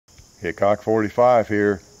Hickok 45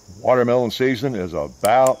 here. Watermelon season is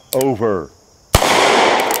about over.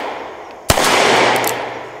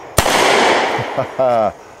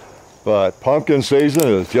 But pumpkin season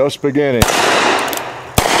is just beginning.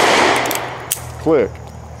 Click.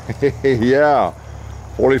 Yeah.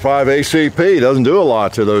 45 ACP doesn't do a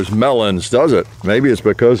lot to those melons, does it? Maybe it's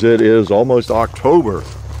because it is almost October.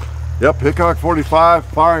 Yep, Hickok 45,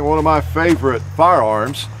 firing one of my favorite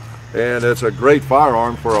firearms. And it's a great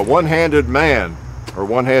firearm for a one-handed man, or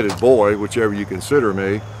one-handed boy, whichever you consider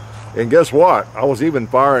me. And guess what? I was even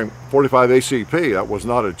firing 45 ACP. That was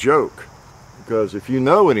not a joke. Because if you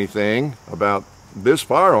know anything about this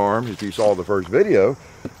firearm, if you saw the first video,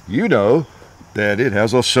 you know that it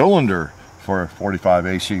has a cylinder for 45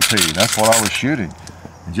 ACP. That's what I was shooting.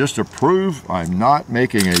 And just to prove I'm not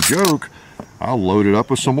making a joke, I'll load it up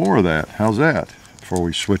with some more of that. How's that? Before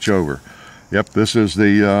we switch over. Yep, this is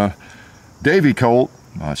the Davy Colt,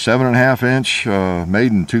 7.5 inch,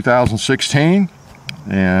 made in 2016,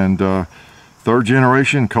 and third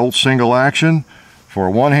generation Colt single action. For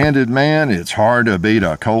a one-handed man, it's hard to beat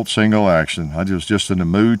a Colt single action. I was just in the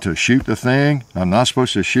mood to shoot the thing. I'm not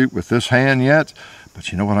supposed to shoot with this hand yet,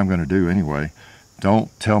 but you know what I'm going to do anyway. Don't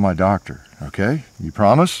tell my doctor, okay? You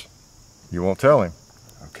promise? You won't tell him?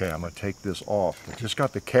 Okay, I'm going to take this off. I just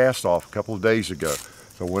got the cast off a couple of days ago.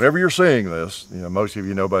 So whenever you're seeing this, you know, most of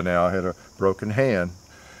you know by now I had a broken hand,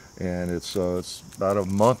 and it's about a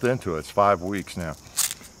month into it. It's 5 weeks now,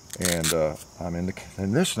 and I'm in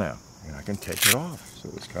this now, and I can take it off. So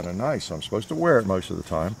it's kind of nice. I'm supposed to wear it most of the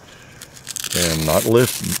time, and not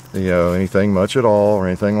lift, you know, anything much at all or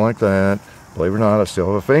anything like that. Believe it or not, I still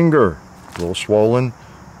have a finger, a little swollen,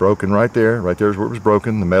 broken right there. Right there's where it was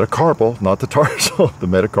broken. The metacarpal, not the tarsal, the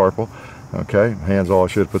metacarpal. Okay, hands all, I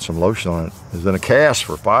should have put some lotion on it. It's in a cast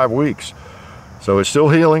for 5 weeks. So it's still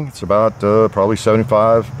healing. It's about probably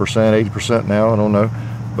 75%, 80% now, I don't know.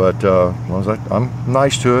 But as long as I'm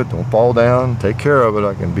nice to it, don't fall down, take care of it,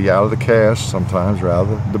 I can be out of the cast sometimes, or out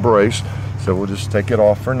of the brace. So we'll just take it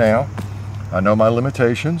off for now. I know my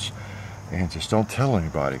limitations, and just don't tell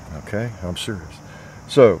anybody, okay? I'm serious.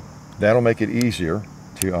 So that'll make it easier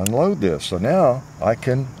to unload this. So now I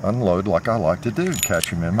can unload like I like to do,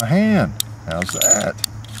 catch them in my hand. How's that?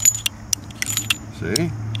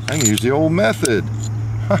 See, I can use the old method.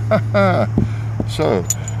 So,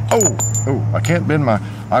 oh, I can't bend my,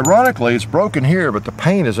 ironically it's broken here, but the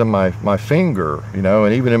pain is in my finger, you know,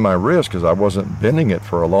 and even in my wrist, because I wasn't bending it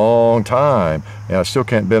for a long time, and I still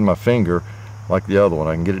can't bend my finger like the other one.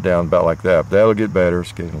 I can get it down about like that, but that'll get better.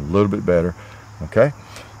 It's getting a little bit better, okay?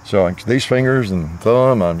 So these fingers and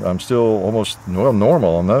thumb, I'm still almost, well,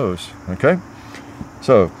 normal on those, okay?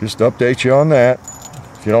 So just to update you on that.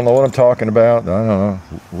 If you don't know what I'm talking about, I don't know,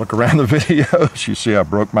 look around the videos, you see I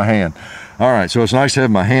broke my hand. All right, so it's nice to have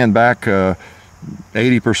my hand back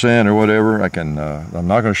 80% or whatever. I'm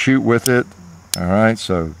not gonna shoot with it, all right?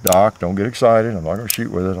 So Doc, don't get excited. I'm not gonna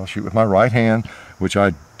shoot with it. I'll shoot with my right hand, which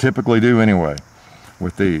I typically do anyway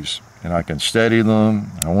with these. And I can steady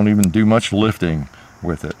them. I won't even do much lifting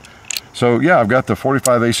with it. So yeah, I've got the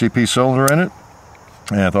 45 ACP cylinder in it,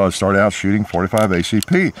 and I thought I'd start out shooting 45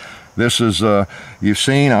 ACP. This is, you've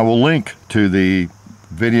seen, I will link to the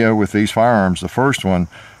video with these firearms, the first one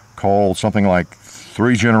called something like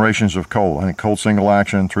 3 Generations of Colt. I think Colt Single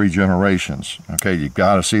Action, 3 Generations. Okay, you've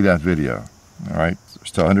got to see that video, all right,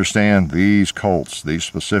 to understand these Colts, these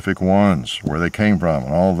specific ones, where they came from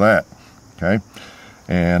and all of that, okay?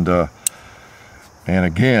 And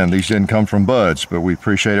again, these didn't come from Buds, but we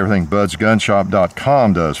appreciate everything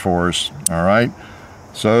budsgunshop.com does for us, all right?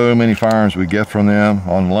 So many firearms we get from them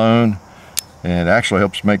on loan, and it actually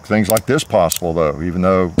helps make things like this possible, though, even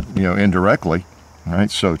though, you know, indirectly, all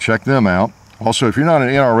right? So check them out. Also, if you're not an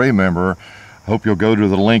NRA member, I hope you'll go to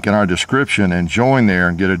the link in our description and join there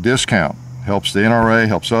and get a discount. Helps the NRA,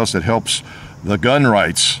 helps us, it helps the gun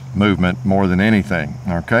rights movement more than anything,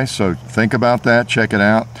 okay? So think about that, check it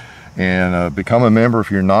out. And become a member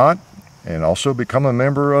if you're not, and also become a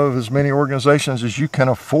member of as many organizations as you can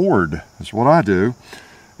afford. That's what I do.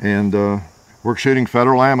 And we're shooting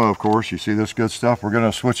federal ammo, of course. You see this good stuff. We're going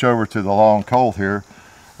to switch over to the long Colt here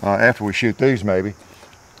after we shoot these, maybe.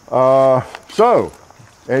 So,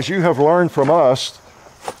 as you have learned from us,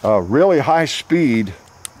 really high speed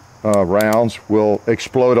rounds will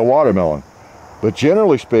explode a watermelon. But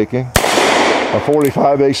generally speaking, a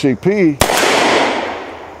 45 ACP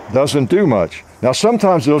doesn't do much. Now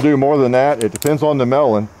sometimes it'll do more than that. It depends on the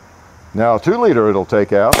melon. Now a 2-liter it'll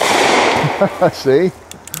take out. See?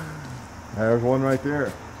 There's one right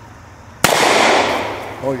there.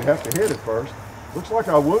 Oh, you have to hit it first. Looks like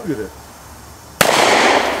I wounded it.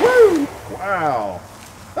 Woo! Wow.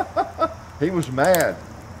 He was mad.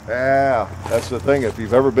 Yeah, that's the thing. If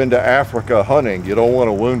you've ever been to Africa hunting, you don't want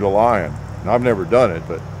to wound a lion. And I've never done it,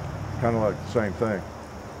 but kind of like the same thing.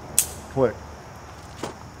 Click.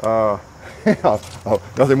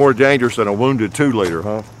 Nothing more dangerous than a wounded 2-liter,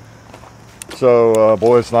 huh? So,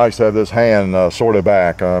 boy, it's nice to have this hand sorted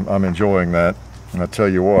back. I'm enjoying that. And I tell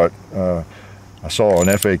you what, I saw an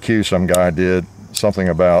FAQ some guy did something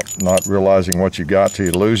about not realizing what you got till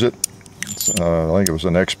you lose it. I think it was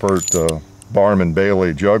an expert Barnum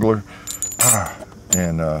Bailey juggler,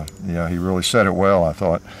 and yeah, he really said it well, I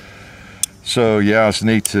thought. So yeah, it's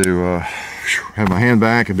neat to have my hand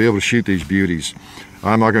back and be able to shoot these beauties.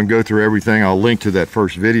 I'm not going to go through everything. I'll link to that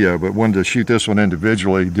first video, but wanted to shoot this one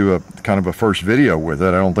individually, do a kind of a first video with it.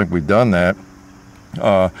 I don't think we've done that,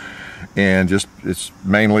 and just it's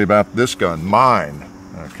mainly about this gun, mine.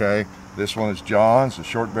 Okay, this one is John's, the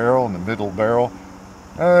short barrel and the middle barrel.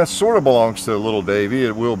 It sort of belongs to little Davy.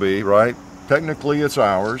 It will be, right? Technically it's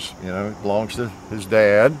ours, you know, it belongs to his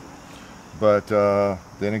dad, but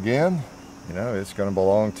then again, you know, it's going to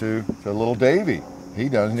belong to little Davy. He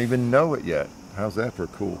doesn't even know it yet. How's that for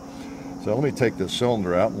cool? So let me take this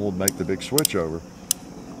cylinder out and we'll make the big switch over.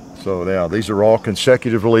 So now these are all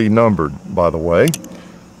consecutively numbered, by the way,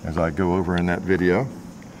 as I go over in that video.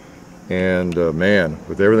 And man,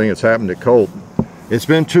 with everything that's happened at Colt, it's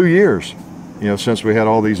been 2 years, you know, since we had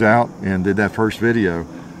all these out and did that first video.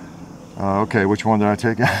 Okay, which one did I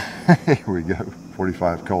take? Here we go.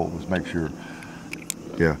 45 Colt. Let's make sure.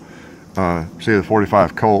 Yeah. See, the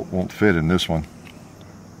 45 Colt won't fit in this one.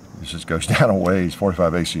 This just goes down a ways.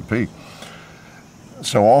 45 ACP.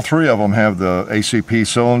 So all 3 of them have the ACP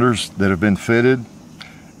cylinders that have been fitted,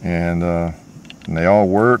 and they all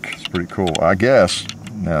work. It's pretty cool, I guess.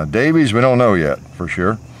 Now, Davy's, we don't know yet for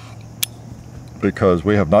sure, because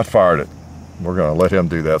we have not fired it. We're going to let him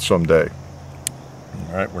do that someday.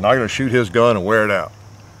 All right, we're not going to shoot his gun and wear it out.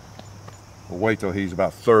 We'll wait till he's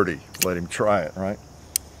about 30, let him try it, right?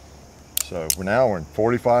 So for now, we're in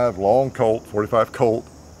 45 long Colt, 45 Colt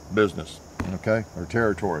business, okay, or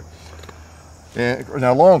territory. And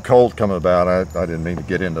now, long Colt come about, I didn't mean to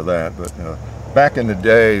get into that, but back in the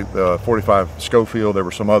day, the 45 Schofield, there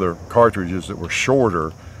were some other cartridges that were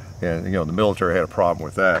shorter, and you know, the military had a problem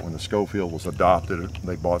with that. When the Schofield was adopted,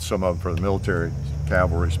 they bought some of them for the military,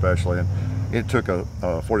 cavalry especially, and it took a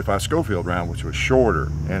 45 Schofield round, which was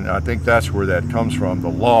shorter, and I think that's where that comes from, the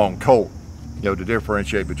long Colt, you know, to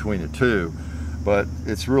differentiate between the two. But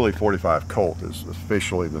it's really 45 Colt is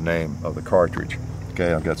officially the name of the cartridge.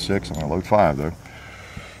 Okay, I've got 6. I'm going to load 5 though.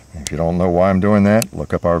 If you don't know why I'm doing that,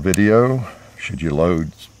 look up our video. Should you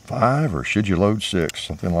load 5 or should you load 6?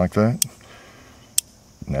 Something like that.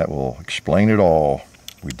 And that will explain it all.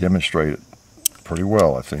 We demonstrate it pretty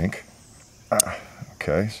well, I think.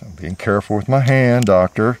 Okay, so I'm being careful with my hand,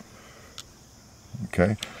 doctor.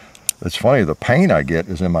 Okay, it's funny, the pain I get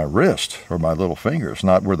is in my wrist or my little finger. It's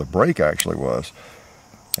not where the break actually was.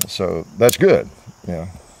 And so that's good, yeah.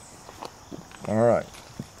 All right.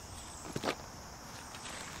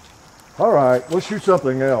 All right, let's shoot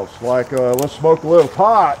something else. Like, let's smoke a little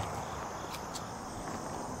pot.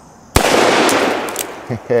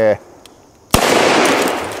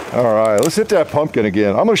 All right, let's hit that pumpkin again.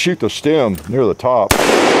 I'm gonna shoot the stem near the top.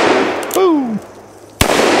 Boom!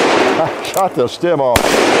 I shot the stem off.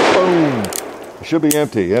 Boom! It should be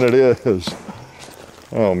empty, and it is.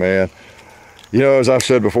 Oh man. You know, as I've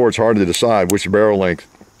said before, it's hard to decide which barrel length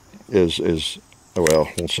is well,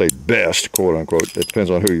 I won't say best, quote unquote. It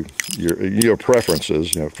depends on who your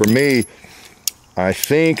preferences. You know, for me, I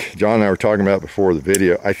think, John and I were talking about before the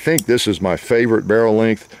video, I think this is my favorite barrel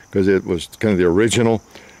length because it was kind of the original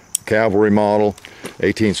Cavalry model,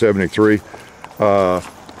 1873.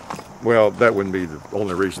 Well, that wouldn't be the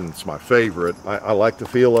only reason it's my favorite. I like the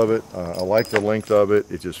feel of it. I like the length of it.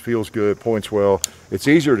 It just feels good, points well. It's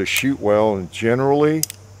easier to shoot well, and generally,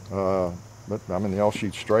 but I mean, they all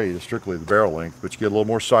shoot straight. It's strictly the barrel length, but you get a little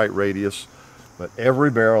more sight radius. But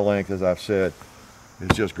every barrel length, as I've said, is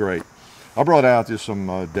just great. I brought out just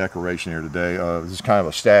some decoration here today. This is kind of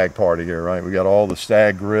a stag party here, right? We got all the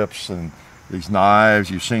stag grips and these knives.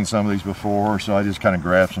 You've seen some of these before, so I just kind of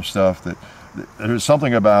grabbed some stuff that there's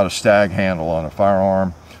something about a stag handle on a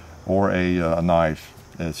firearm or a knife.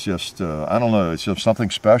 It's just, I don't know, it's just something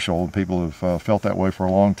special. People have felt that way for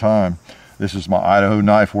a long time. This is my Idaho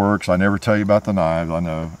Knife Works. I never tell you about the knives, I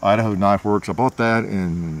know. Idaho Knife Works, I bought that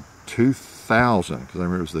in 2000, because I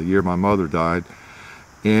remember it was the year my mother died.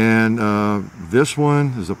 And this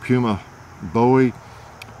one is a Puma Bowie,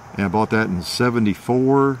 and I bought that in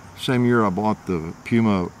 74. Same year I bought the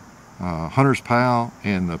Puma Hunter's Pal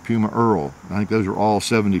and the Puma Earl. I think those are all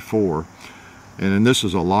 74. And then this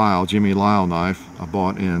is a Lyle, Jimmy Lyle knife I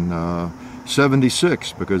bought in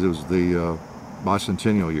 76 because it was the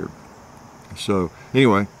bicentennial year. So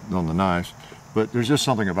anyway, on the knives. But there's just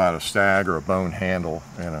something about a stag or a bone handle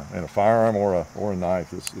and a firearm or a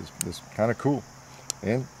knife. It's kind of cool.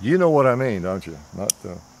 And you know what I mean, don't you? Not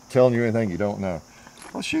telling you anything you don't know.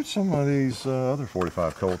 I'll shoot some of these other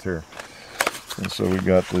 45 Colt here. And so we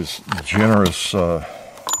got this generous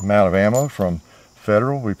amount of ammo from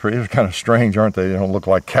Federal. They're kind of strange, aren't they? They don't look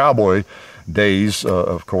like cowboy days,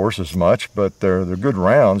 of course, as much, but they're good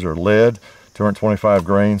rounds. They're lead, 225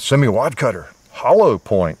 grain, semi-wad cutter, hollow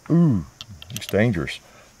point. Ooh, it's dangerous.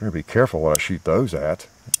 Better be careful what I shoot those at.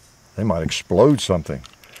 They might explode something.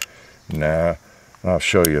 Nah, I'll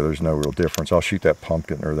show you. There's no real difference. I'll shoot that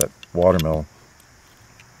pumpkin or that watermelon.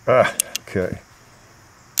 Ah, okay.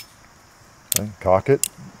 Cock it,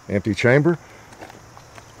 empty chamber.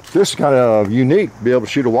 This is kind of unique, be able to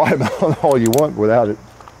shoot a watermelon all you want without it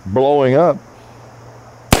blowing up.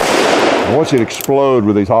 I want you to explode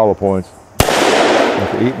with these hollow points. I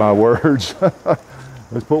have to eat my words.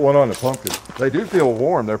 Let's put one on the pumpkin. They do feel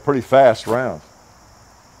warm. They're pretty fast rounds.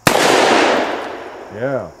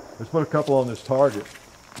 Yeah, let's put a couple on this target.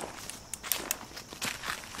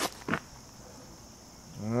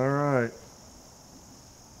 All right.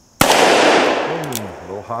 A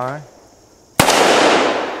little high.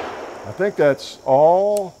 I think that's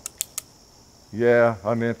all. Yeah,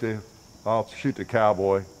 I'm empty. I'll shoot the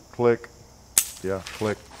cowboy. Click. Yeah,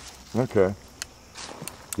 click. Okay.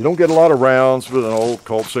 You don't get a lot of rounds with an old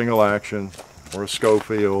Colt single action or a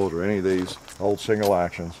Schofield or any of these old single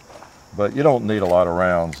actions, but you don't need a lot of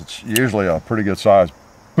rounds. It's usually a pretty good size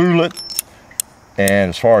bullet. And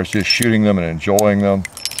as far as just shooting them and enjoying them,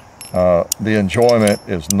 the enjoyment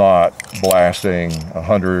is not blasting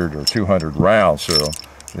 100 or 200 rounds through them.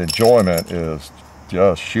 The enjoyment is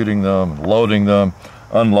just shooting them, loading them,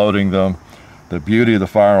 unloading them, the beauty of the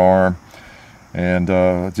firearm. And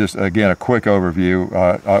just again, a quick overview.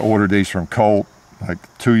 I ordered these from Colt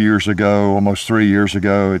like 2 years ago, almost 3 years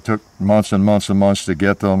ago. It took months and months and months to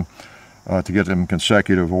get them in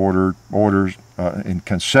consecutive orders. In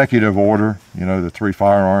consecutive order, you know, the 3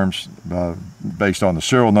 firearms based on the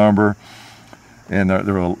serial number. And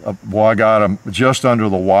well, I got them just under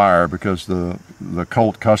the wire because the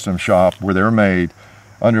Colt custom shop where they're made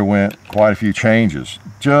underwent quite a few changes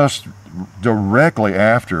just directly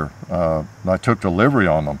after I took delivery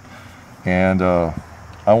on them. And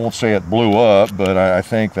I won't say it blew up, but I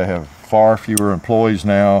think they have far fewer employees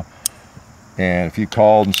now. And if you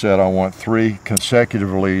called and said, I want 3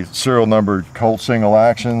 consecutively serial numbered Colt single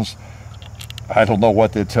actions, I don't know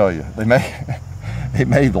what they'd tell you. They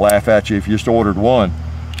may laugh at you if you just ordered one,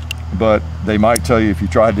 but they might tell you if you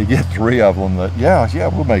tried to get 3 of them that, yeah,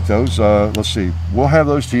 we'll make those. Let's see, we'll have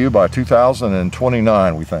those to you by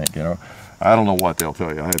 2029, we think, you know. I don't know what they'll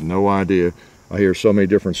tell you. I have no idea. I hear so many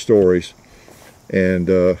different stories, and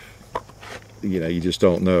you know, you just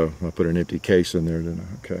don't know. I put an empty case in there, didn't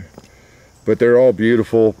I? Okay. But they're all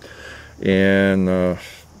beautiful, and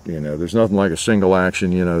you know, there's nothing like a single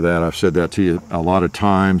action, you know that. I've said that to you a lot of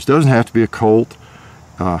times. Doesn't have to be a Colt.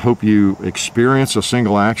 Hope you experience a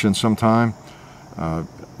single action sometime. You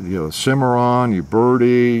know, Cimarron,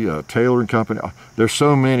 Birdie, Taylor and Company. There's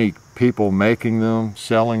so many people making them,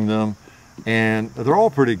 selling them, and they're all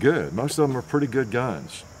pretty good. Most of them are pretty good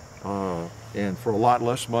guns, and for a lot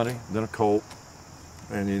less money than a Colt.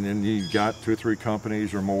 And then you've got 2 or 3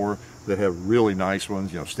 companies or more that have really nice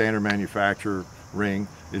ones. You know, Standard Manufacturer Ring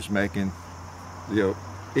is making, you know,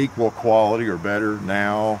 equal quality or better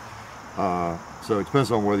now. So it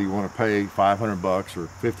depends on whether you want to pay $500 or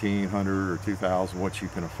 $1,500 or $2,000, what you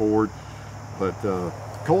can afford. But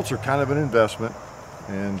Colts are kind of an investment,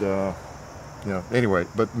 and you know, anyway.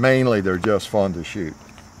 But mainly they're just fun to shoot.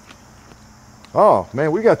 Oh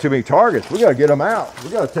man, we got too many targets. We got to get them out. We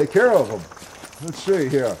got to take care of them. Let's see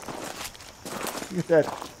here. Get that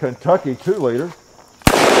Kentucky 2-liter.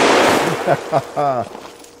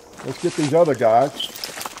 Let's get these other guys.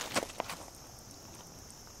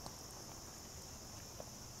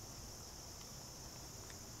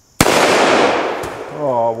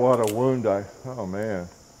 Oh, what a wound oh man.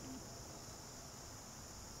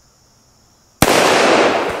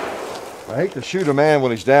 I hate to shoot a man when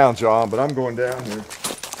he's down, John, but I'm going down here.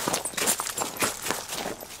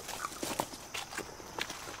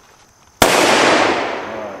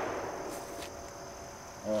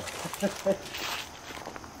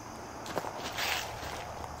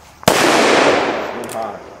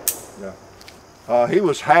 He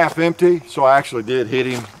was half empty, so I actually did hit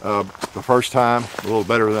him the first time, a little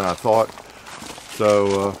better than I thought.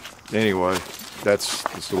 So anyway, that's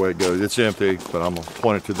the way it goes. It's empty, but I'm gonna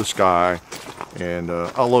point it to the sky, and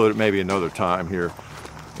I'll load it maybe another time here,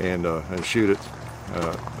 and shoot it.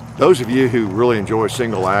 Those of you who really enjoy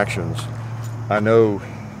single actions, I know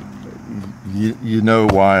you know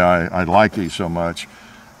why I like these so much,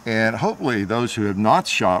 and hopefully those who have not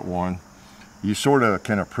shot one, you sort of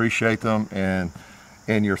can appreciate them, and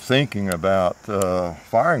you're thinking about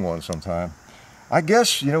firing one sometime. I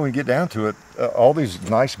guess, you know, when you get down to it, all these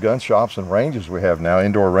nice gun shops and ranges we have now,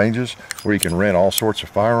 indoor ranges, where you can rent all sorts of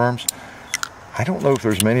firearms. I don't know if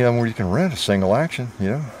there's many of them where you can rent a single action,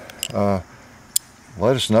 you know.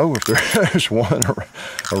 Let us know if there's one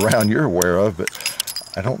around you're aware of, but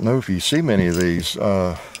I don't know if you see many of these.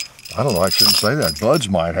 I don't know, I shouldn't say that. Buds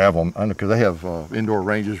might have them, because they have indoor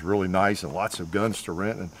ranges, really nice, and lots of guns to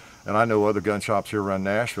rent. And I know other gun shops here around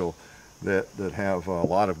Nashville that have a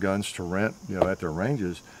lot of guns to rent, you know, at their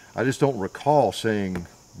ranges. I just don't recall seeing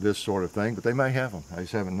this sort of thing, but they may have them. I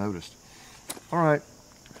just haven't noticed. All right,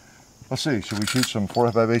 let's see. Should we shoot some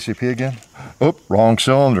 45 ACP again? Oh, wrong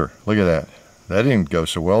cylinder. Look at that. That didn't go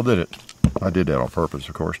so well, did it? I did that on purpose,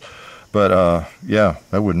 of course. But yeah,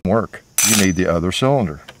 that wouldn't work. You need the other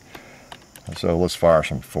cylinder. So let's fire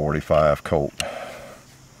some 45 Colt.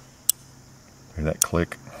 Hear that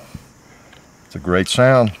click? It's a great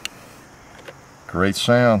sound. Great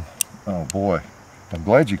sound. Oh boy, I'm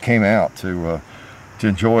glad you came out to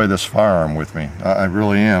enjoy this firearm with me. I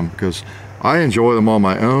really am, because I enjoy them on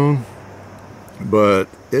my own, but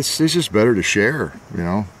it's just better to share, you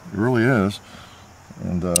know. It really is.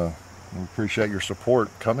 And we appreciate your support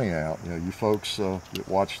coming out. You know, you folks that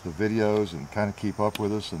watch the videos and kind of keep up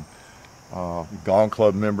with us, and Gun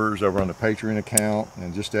Club members over on the Patreon account,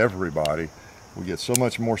 and just everybody. We get so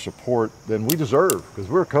much more support than we deserve, because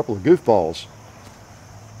we're a couple of goofballs.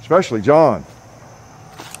 Especially John.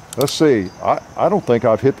 Let's see, I don't think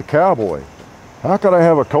I've hit the cowboy. How could I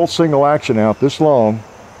have a Colt single action out this long,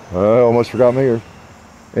 I almost forgot my ears,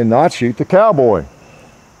 and not shoot the cowboy?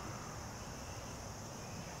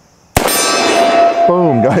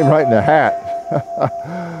 Boom, got him right in the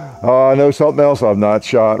hat. Oh, I know something else I've not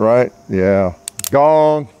shot, right? Yeah,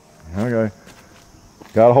 gong. Okay,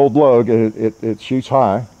 gotta hold low, it shoots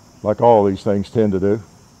high, like all these things tend to do.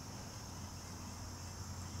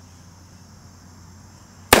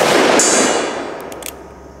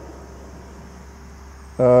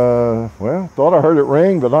 Well, thought I heard it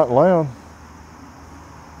ring, but not loud.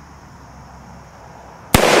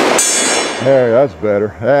 There, that's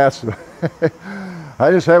better. That's.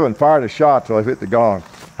 I just haven't fired a shot till I've hit the gong.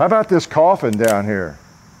 How about this coffin down here?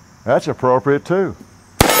 That's appropriate too.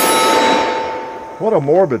 What a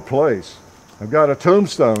morbid place. I've got a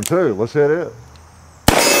tombstone too. Let's hit it.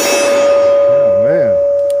 Oh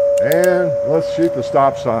man. And let's shoot the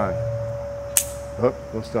stop sign. Oh,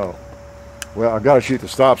 let's stop. Well, I've got to shoot the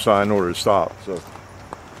stop sign in order to stop, so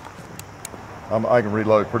I can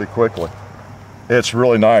reload pretty quickly. It's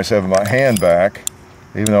really nice having my hand back,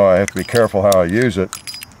 even though I have to be careful how I use it.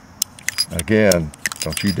 Again,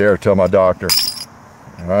 don't you dare tell my doctor.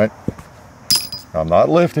 All right? I'm not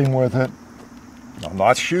lifting with it. I'm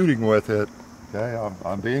not shooting with it. Okay,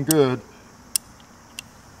 I'm being good.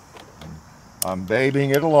 I'm babying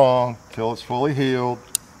it along till it's fully healed.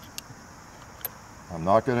 I'm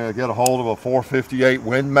not going to get a hold of a 458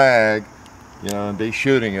 Win Mag, you know, and be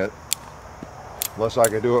shooting it, unless I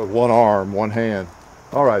can do it with one arm, one hand.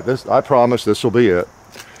 All right, I promise this will be it.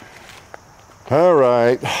 All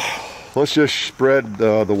right, let's just spread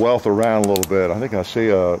the wealth around a little bit. I think I see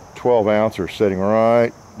a 12 ouncer sitting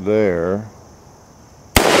right there.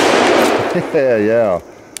 Yeah.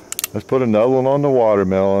 Let's put another one on the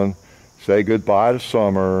watermelon. Say goodbye to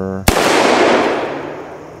summer.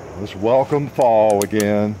 Let's welcome fall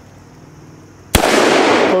again.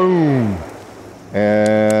 Boom.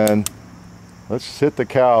 And let's hit the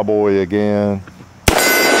cowboy again.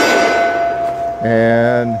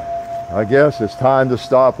 And I guess it's time to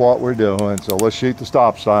stop what we're doing. So let's shoot the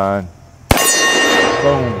stop sign.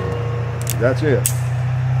 Boom. That's it.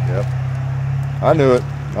 Yep. I knew it.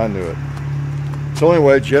 I knew it. So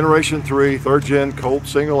anyway, Generation 3, 3rd Gen Colt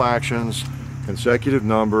single actions, consecutive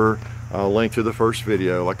number. Link to the first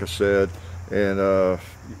video, like I said, and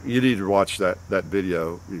you need to watch that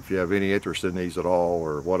video if you have any interest in these at all,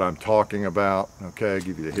 or what I'm talking about. Okay, I'll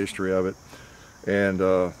give you the history of it, and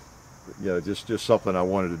you know, just something I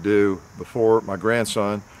wanted to do before my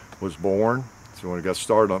grandson was born. So when I got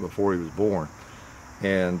started on it before he was born,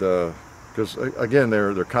 and because again,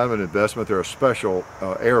 they're kind of an investment. They're a special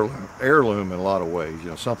heirloom in a lot of ways. You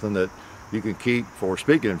know, something that you can keep for,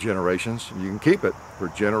 speaking of generations, you can keep it for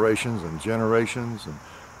generations and generations, and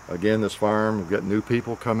Again, this firearm, we've got new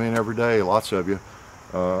people come in every day. Lots of you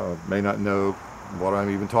may not know what I'm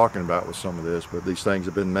even talking about with some of this, but these things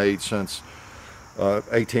have been made since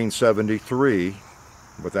 1873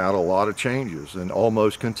 without a lot of changes and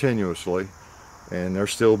almost continuously, and they're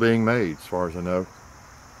still being made as far as I know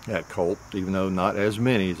at Colt, even though not as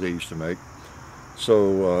many as they used to make.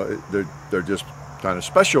 So they're just kind of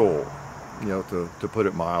special, you know, to put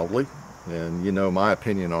it mildly. And you know my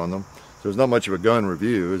opinion on them. So there's not much of a gun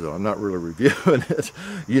review, so I'm not really reviewing it.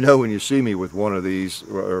 You know, when you see me with one of these,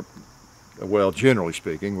 or, well, generally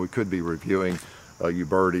speaking, we could be reviewing a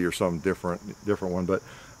Uberti or some different one, but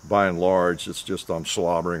by and large, it's just I'm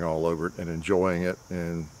slobbering all over it and enjoying it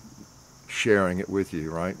and sharing it with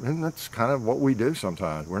you, right? And that's kind of what we do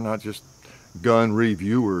sometimes. We're not just gun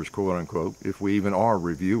reviewers, quote unquote. If we even are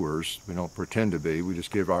reviewers, we don't pretend to be. We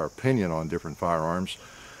just give our opinion on different firearms,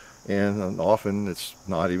 and often it's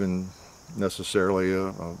not even necessarily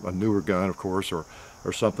a newer gun, of course, or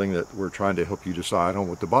something that we're trying to help you decide on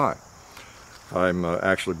what to buy. I'm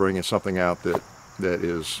actually bringing something out that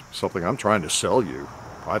is something I'm trying to sell you.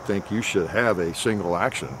 I think you should have a single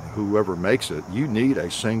action. Whoever makes it, you need a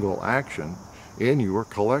single action in your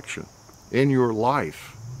collection, in your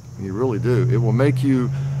life. You really do. It will make you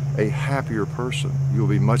a happier person. You'll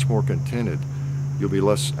be much more contented. You'll be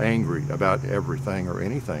less angry about everything or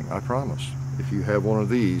anything, I promise. If you have one of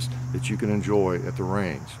these that you can enjoy at the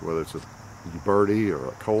range, whether it's a Uberti or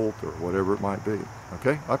a Colt or whatever it might be,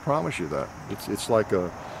 okay? I promise you that. It's like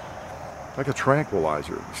a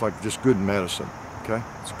tranquilizer. It's like just good medicine, okay?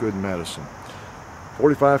 It's good medicine.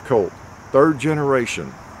 45 Colt, 3rd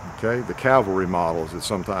generation, okay? The Cavalry model, as it's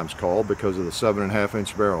sometimes called, because of the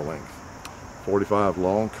 7.5-inch barrel length. 45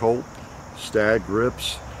 long Colt, stag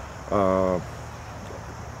grips, does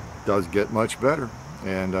get much better.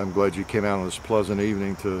 And I'm glad you came out on this pleasant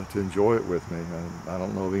evening to enjoy it with me. And I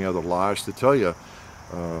don't know of any other lies to tell you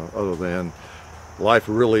other than life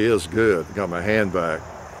really is good. I got my hand back.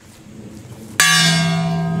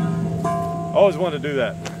 Always wanted to do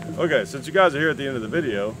that. Okay, since you guys are here at the end of the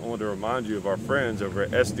video, I want to remind you of our friends over at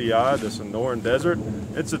SDI, the Sonoran Desert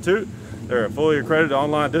Institute. They're a fully accredited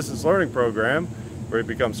online distance learning program where you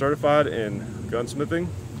become certified in gunsmithing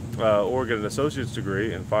or get an associate's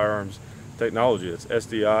degree in firearms technology. It's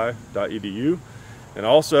sdi.edu. And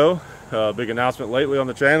also, big announcement lately on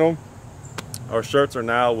the channel, our shirts are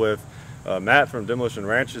now with Matt from Demolition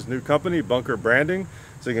Ranch's new company, Bunker Branding.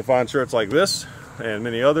 So you can find shirts like this and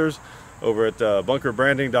many others over at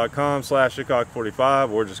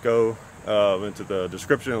bunkerbranding.com/hickok45, or just go into the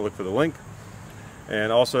description and look for the link.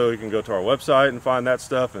 And also you can go to our website and find that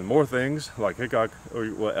stuff and more things like Hickok, or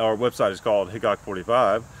our website is called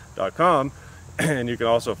hickok45.com. And you can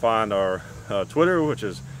also find our Twitter, which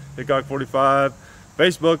is Hickok45,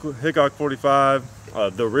 Facebook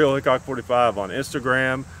Hickok45, The Real Hickok45 on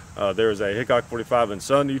Instagram. There's a Hickok45 and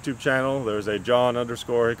Son YouTube channel. There's a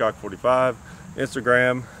John_Hickok45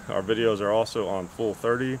 Instagram. Our videos are also on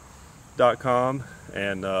full30.com.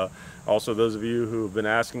 And also those of you who have been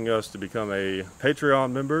asking us to become a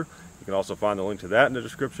Patreon member, you can also find the link to that in the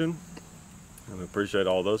description. And we appreciate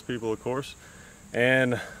all those people, of course.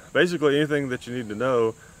 And basically anything that you need to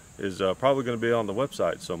know is probably going to be on the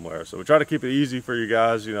website somewhere. So we try to keep it easy for you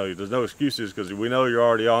guys. You know, there's no excuses because we know you're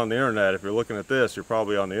already on the internet. If you're looking at this, you're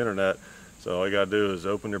probably on the internet. So all you got to do is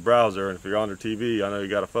open your browser, and if you're on your TV, I know you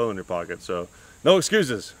got a phone in your pocket. So no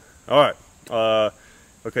excuses. All right.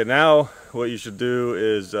 Okay, now what you should do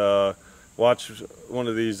is watch one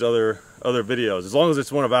of these other videos, as long as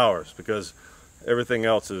it's one of ours, because everything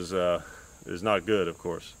else is not good, of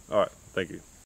course. All right. Thank you.